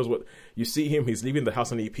day. He knows what you see him. He's leaving the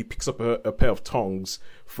house, and he picks up a pair of tongs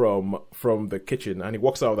from the kitchen, and he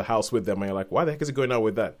walks out of the house with them. And you're like, why the heck is he going out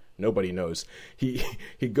with that? Nobody knows. He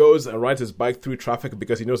goes and rides his bike through traffic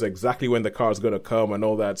because he knows exactly when the car is going to come and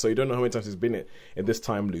all that. So you don't know how many times he's been in this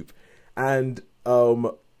time loop. And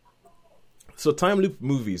so time loop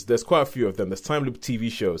movies, there's quite a few of them. There's time loop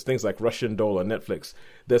TV shows, things like Russian Doll on Netflix.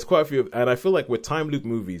 There's quite a few, and I feel like with time loop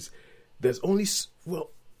movies, there's only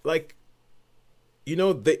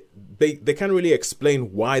they can't really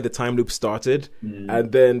explain why the time loop started,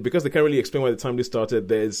 and then because they can't really explain why the time loop started,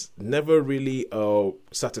 there's never really a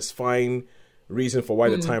satisfying reason for why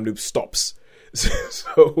the time loop stops.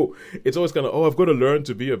 So it's always kind of, I've got to learn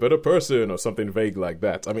to be a better person or something vague like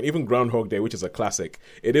that. I mean, even Groundhog Day, which is a classic,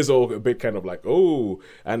 it is all a bit kind of like,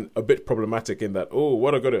 and a bit problematic in that,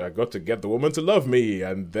 I got to get the woman to love me.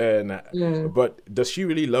 And then, but does she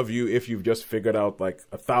really love you if you've just figured out like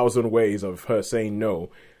 1,000 ways of her saying no?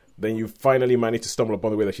 Then you finally manage to stumble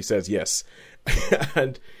upon the way that she says yes.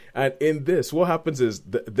 And in this, what happens is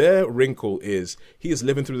their wrinkle is he is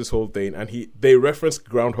living through this whole thing, and they reference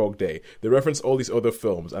Groundhog Day, they reference all these other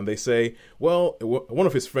films, and they say, well, one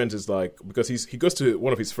of his friends is like, because he goes to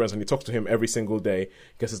one of his friends and he talks to him every single day,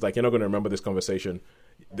 because it's like, you're not going to remember this conversation.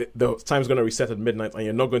 The time's going to reset at midnight, and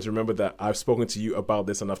you're not going to remember that I've spoken to you about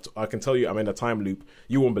this enough. I can tell you I'm in a time loop.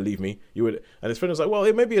 You won't believe me. You would. And his friend was like,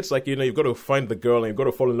 well, maybe it's like, you've got to find the girl, and you've got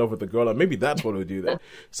to fall in love with the girl, and maybe that's what will do that.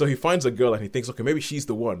 So he finds a girl, and he thinks, okay, maybe she's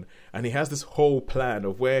the one. And he has this whole plan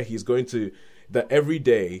of where he's going to, that every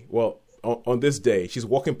day, on this day, she's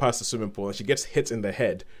walking past the swimming pool, and she gets hit in the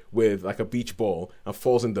head with like a beach ball and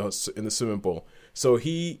falls in the swimming pool. So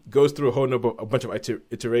he goes through a bunch of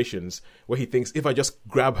iterations where he thinks, if I just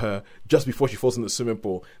grab her just before she falls in the swimming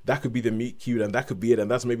pool, that could be the meet cute, and that could be it,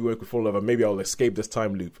 and that's maybe where we could fall in love, and maybe I'll escape this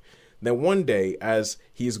time loop. Then one day, as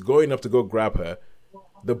he's going up to go grab her,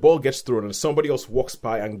 the ball gets thrown, and somebody else walks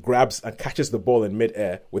by and grabs and catches the ball in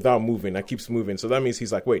midair without moving and keeps moving. So that means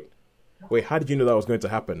he's like, wait, how did you know that was going to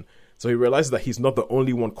happen? So he realizes that he's not the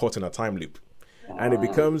only one caught in a time loop. And it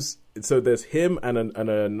becomes, so there's him and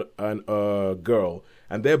a girl,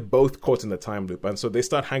 and they're both caught in the time loop. And so they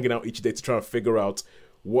start hanging out each day to try and figure out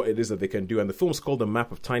what it is that they can do. And the film's called The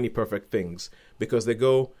Map of Tiny Perfect Things, because they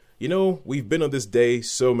go, we've been on this day,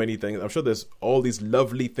 so many things. I'm sure there's all these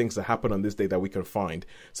lovely things that happen on this day that we can find.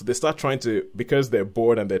 So they start trying to, because they're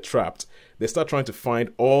bored and they're trapped, they start trying to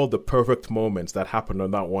find all the perfect moments that happened on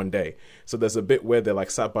that one day. So there's a bit where they're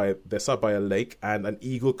sat by a lake, and an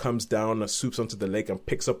eagle comes down and swoops onto the lake and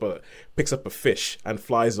picks up a fish and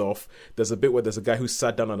flies off. There's a bit where there's a guy who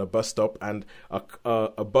sat down on a bus stop, and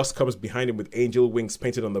a bus comes behind him with angel wings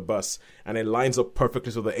painted on the bus, and it lines up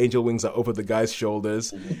perfectly so the angel wings are over the guy's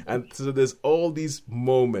shoulders. And so there's all these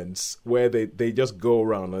moments where they just go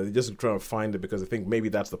around and they just try to find it because I think maybe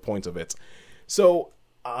that's the point of it. So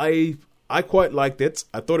I quite liked it.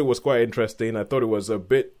 I thought it was quite interesting. I thought it was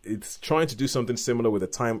it's trying to do something similar with a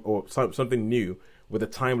time, or something new with a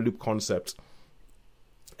time loop concept.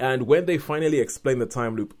 And when they finally explain the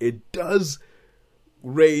time loop, it does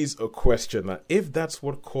raise a question that if that's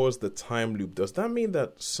what caused the time loop, does that mean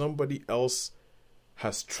that somebody else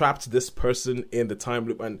has trapped this person in the time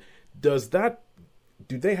loop? And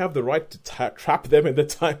do they have the right to trap them in the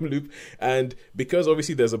time loop? And because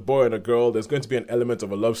obviously there's a boy and a girl, there's going to be an element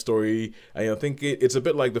of a love story. And I think it's a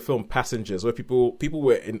bit like the film Passengers, where people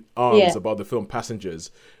were in arms about the film Passengers,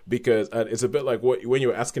 because it's a bit like when you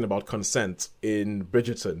were asking about consent in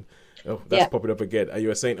Bridgerton. Oh, that's popping up again. And you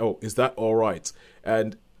were saying, oh, is that all right?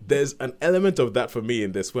 And there's an element of that for me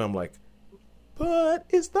in this, where I'm like, but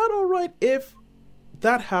is that all right if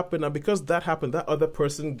that happened, and because that happened, that other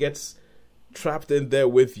person gets trapped in there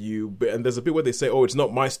with you? And there's a bit where they say, oh, it's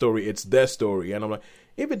not my story, it's their story. And I'm like,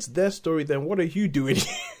 if it's their story, then what are you doing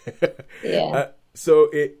here? So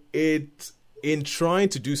it in trying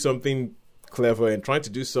to do something clever and trying to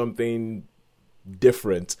do something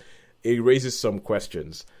different, it raises some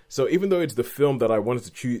questions. So even though it's the film that I wanted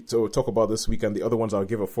to choose to talk about this week, and the other ones I'll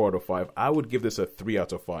give a 4 out of 5, I would give this a 3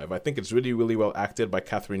 out of 5. I think it's really, really well acted by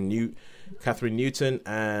Catherine Newton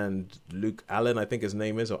and Luke Allen, I think his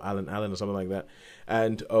name is, or Alan or something like that.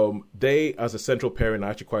 And they, as a central pairing, are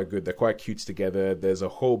actually quite good. They're quite cute together. There's a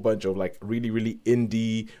whole bunch of like really, really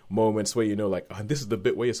indie moments where this is the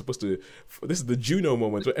bit where you're supposed to. This is the Juno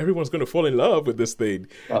moment where everyone's going to fall in love with this thing,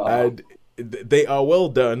 and they are well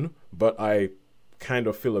done. But I kind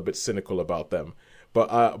of feel a bit cynical about them, but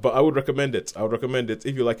I would recommend it. I would recommend it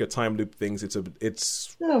if you like your time loop things.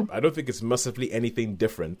 I don't think it's massively anything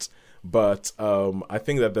different, but I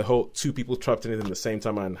think that the whole two people trapped in it in the same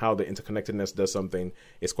time and how the interconnectedness does something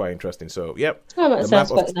is quite interesting. So that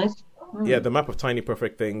sounds quite nice. Yeah, the map of tiny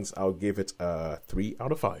perfect things, I'll give it a 3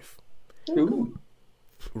 out of 5. Ooh.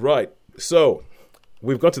 Right, so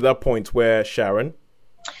we've got to that point where Sharon.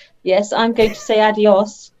 Yes, I'm going to say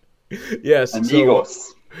adios. Yes.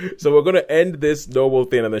 Amigos. So we're going to end this noble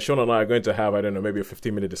thing, and then Sean and I are going to have, I don't know, maybe a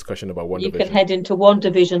 15-minute discussion about WandaVision. You can head into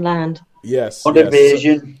WandaVision land. Yes.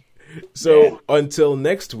 WandaVision. So until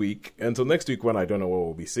next week, when I don't know what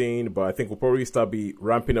we'll be seeing, but I think we'll probably start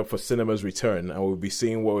ramping up for cinema's return, and we'll be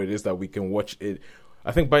seeing what it is that we can watch it.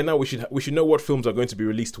 I think by now we should know what films are going to be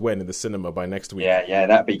released when in the cinema by next week. Yeah,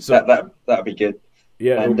 that'd be good.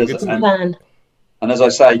 Yeah, and as I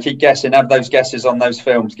say, keep guessing. Have those guesses on those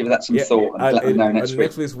films. Give that some thought, and let them know next week.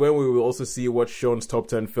 Next week is when we will also see what Sean's top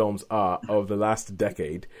 10 films are of the last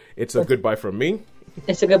decade. It's a goodbye from me.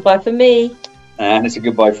 It's a goodbye from me. And it's a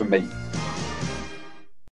goodbye from me.